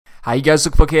Hi guys,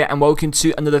 Lookfuck here and welcome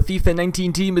to another FIFA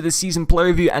 19 Team of the Season Player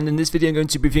Review, and in this video I'm going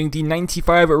to be reviewing the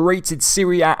 95 rated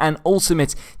Serie A and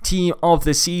Ultimate Team of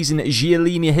the Season.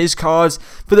 Chiellini, his cards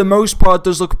for the most part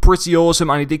does look pretty awesome,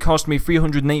 and he did cost me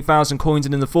 308,000 coins,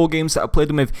 and in the 4 games that I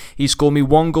played him with he scored me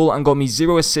 1 goal and got me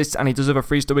 0 assists, and he does have a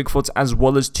 3-star weak foot as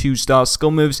well as 2-star skill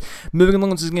moves. Moving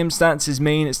along to his game stats, his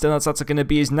main standout stats are going to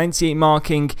be his 98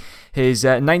 marking, his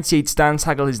 98 stand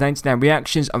tackle, his 99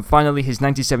 reactions, and finally his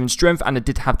 97 strength, and it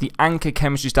did have the anchor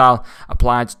chemistry style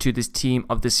applied to this team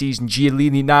of the season,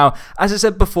 Chiellini. Now, as I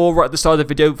said before right at the start of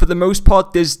the video, for the most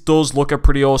part this does look a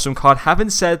pretty awesome card.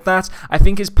 Having said that, I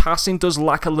think his passing does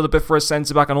lack a little bit for a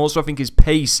centre back, and also I think his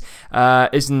pace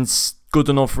isn't good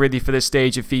enough really for this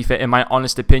stage of FIFA, in my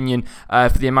honest opinion,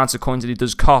 for the amount of coins that he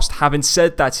does cost. Having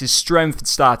said that, his strength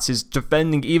stats, his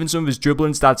defending, even some of his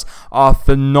dribbling stats are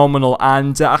phenomenal,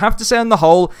 and I have to say on the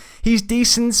whole he's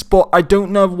decent, but I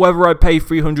don't know whether I'd pay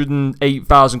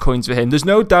 308,000 coins for him. There's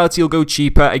no doubt he'll go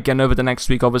cheaper again over the next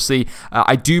week, obviously.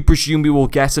 I do presume we will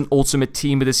get an Ultimate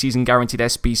Team of the Season guaranteed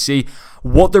SBC.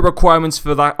 What the requirements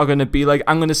for that are going to be like,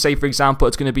 I'm going to say, for example,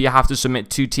 it's going to be you have to submit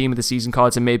 2 Team of the Season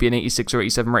cards and maybe an 86 or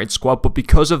 87 rated squad, but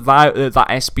because of that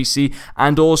SBC,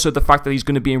 and also the fact that he's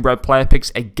going to be in red player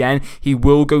picks again, he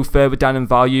will go further down in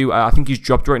value. I think he's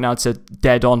dropped right now to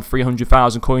dead on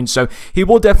 300,000 coins, so he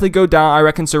will definitely go down, I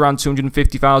reckon, to around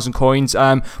 250,000 coins.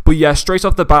 But yeah, straight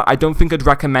off the bat, I don't think I'd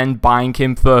recommend buying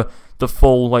him for the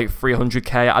full like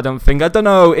 300k. I don't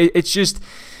know, it's just,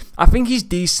 I think he's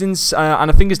decent,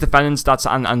 and I think his defending stats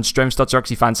and strength stats are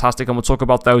actually fantastic, and we'll talk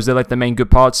about those. They're like the main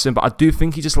good parts of him, but I do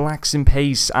think he just lacks in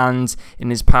pace and in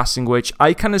his passing, which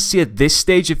I kind of see at this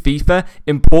stage of FIFA,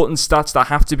 important stats that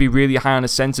have to be really high on a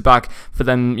centre-back for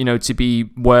them, you know, to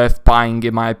be worth buying,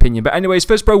 in my opinion. But anyways,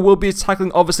 first pro will be his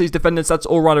tackling. Obviously, his defending stats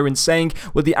all rather insane.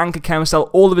 With the anchor carousel,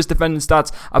 all of his defending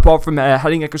stats, apart from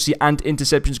heading accuracy and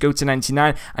interceptions, go to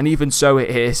 99, and even so,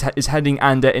 his heading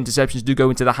and interceptions do go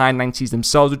into the high 90s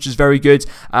themselves, which is very good.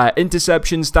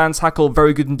 Interception, stand tackle,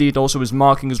 very good indeed. Also his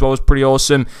marking as well is pretty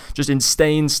awesome. Just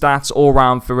insane stats all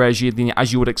around for Chiellini,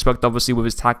 as you would expect, obviously, with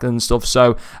his tackling and stuff.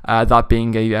 So that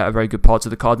being a very good part of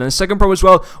the card. And the second pro as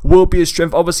well will be his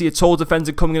strength. Obviously a tall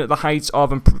defender coming in at the height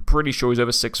of, I'm pretty sure he's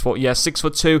over 6 foot. Yeah,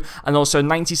 6'2", and also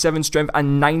 97 strength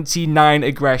and 99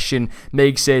 aggression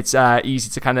makes it easy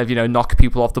to kind of, you know, knock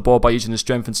people off the ball by using the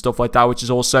strength and stuff like that, which is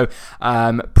also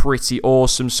pretty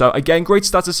awesome. So again, great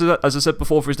stats as I said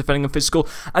before for his defending and physical,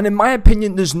 and in my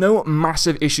opinion there's no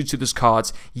massive issue to this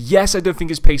card. Yes, I don't think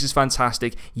his pace is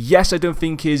fantastic. Yes, I don't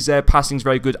think his passing is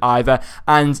very good either,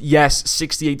 and yes,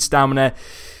 68 stamina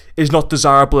is not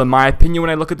desirable in my opinion when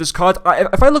I look at this card.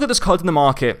 If I look at this card in the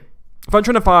market, if I'm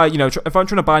trying to buy, you know, if I'm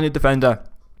trying to buy a new defender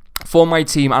for my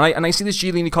team, and I see this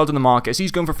Chiellini card in the market, so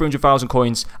he's going for 300,000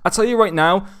 coins. I tell you right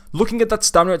now, looking at that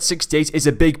stamina at 68 is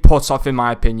a big put off in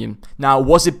my opinion. Now,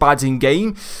 was it bad in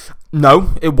game?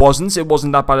 No, it wasn't. It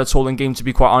wasn't that bad at all in game, to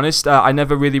be quite honest. I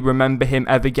never really remember him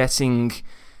ever getting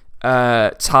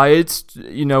tired,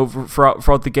 you know,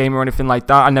 throughout the game or anything like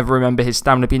that. I never remember his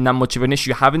stamina being that much of an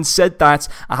issue. Having said that,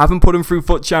 I haven't put him through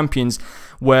FUT Champions,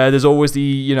 where there's always the,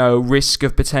 you know, risk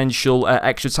of potential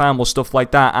extra time or stuff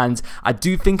like that, and I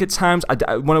do think at times,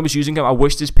 when I was using him, I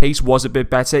wished his pace was a bit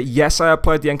better. Yes, I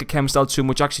applied the anchor chem style to him,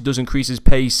 which actually does increase his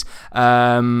pace, you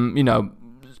know,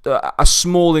 a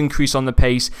small increase on the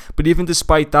pace, but even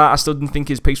despite that, I still didn't think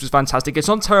his pace was fantastic. It's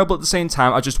not terrible at the same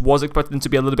time. I just was expecting him to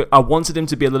be a little bit, I wanted him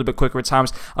to be a little bit quicker at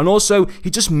times, and also he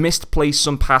just misplaced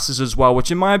some passes as well, which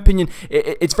in my opinion,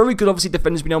 it's very good, obviously,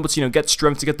 defenders being able to, you know, get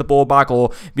strength to get the ball back,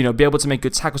 or, you know, be able to make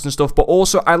good tackles and stuff, but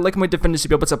also I like my defenders to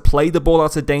be able to play the ball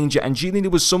out of danger, and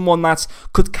Chiellini was someone that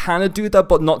could kind of do that,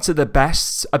 but not to the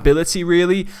best ability,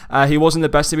 really. He wasn't the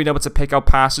best at being able to pick out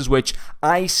passes, which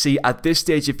I see at this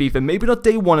stage of FIFA, maybe not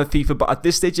day one of FIFA, but at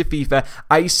this stage of FIFA,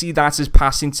 I see that as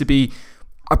passing to be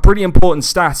a pretty important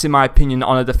stat, in my opinion,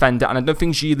 on a defender, and I don't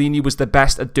think Chiellini was the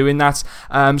best at doing that.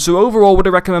 So overall, would I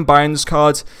recommend buying this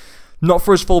card? Not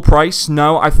for his full price,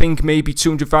 no. I think maybe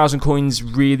 200,000 coins,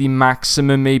 really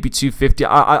maximum, maybe 250.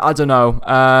 I don't know.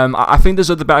 I think there's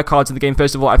other better cards in the game.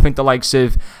 First of all, I think the likes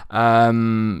of,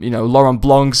 you know, Laurent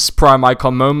Blanc's Prime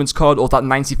Icon Moments card, or that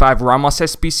 95 Ramos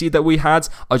SBC that we had,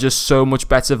 are just so much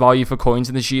better value for coins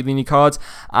than the Chiellini card.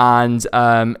 And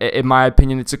in my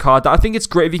opinion, it's a card that I think it's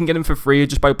great if you can get him for free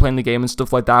just by playing the game and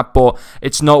stuff like that, but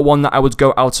it's not one that I would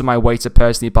go out of my way to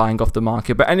personally buying off the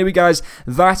market. But anyway, guys,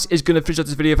 that is going to finish up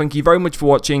this video. Thank you very much for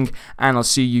watching, and I'll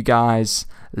see you guys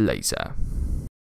later.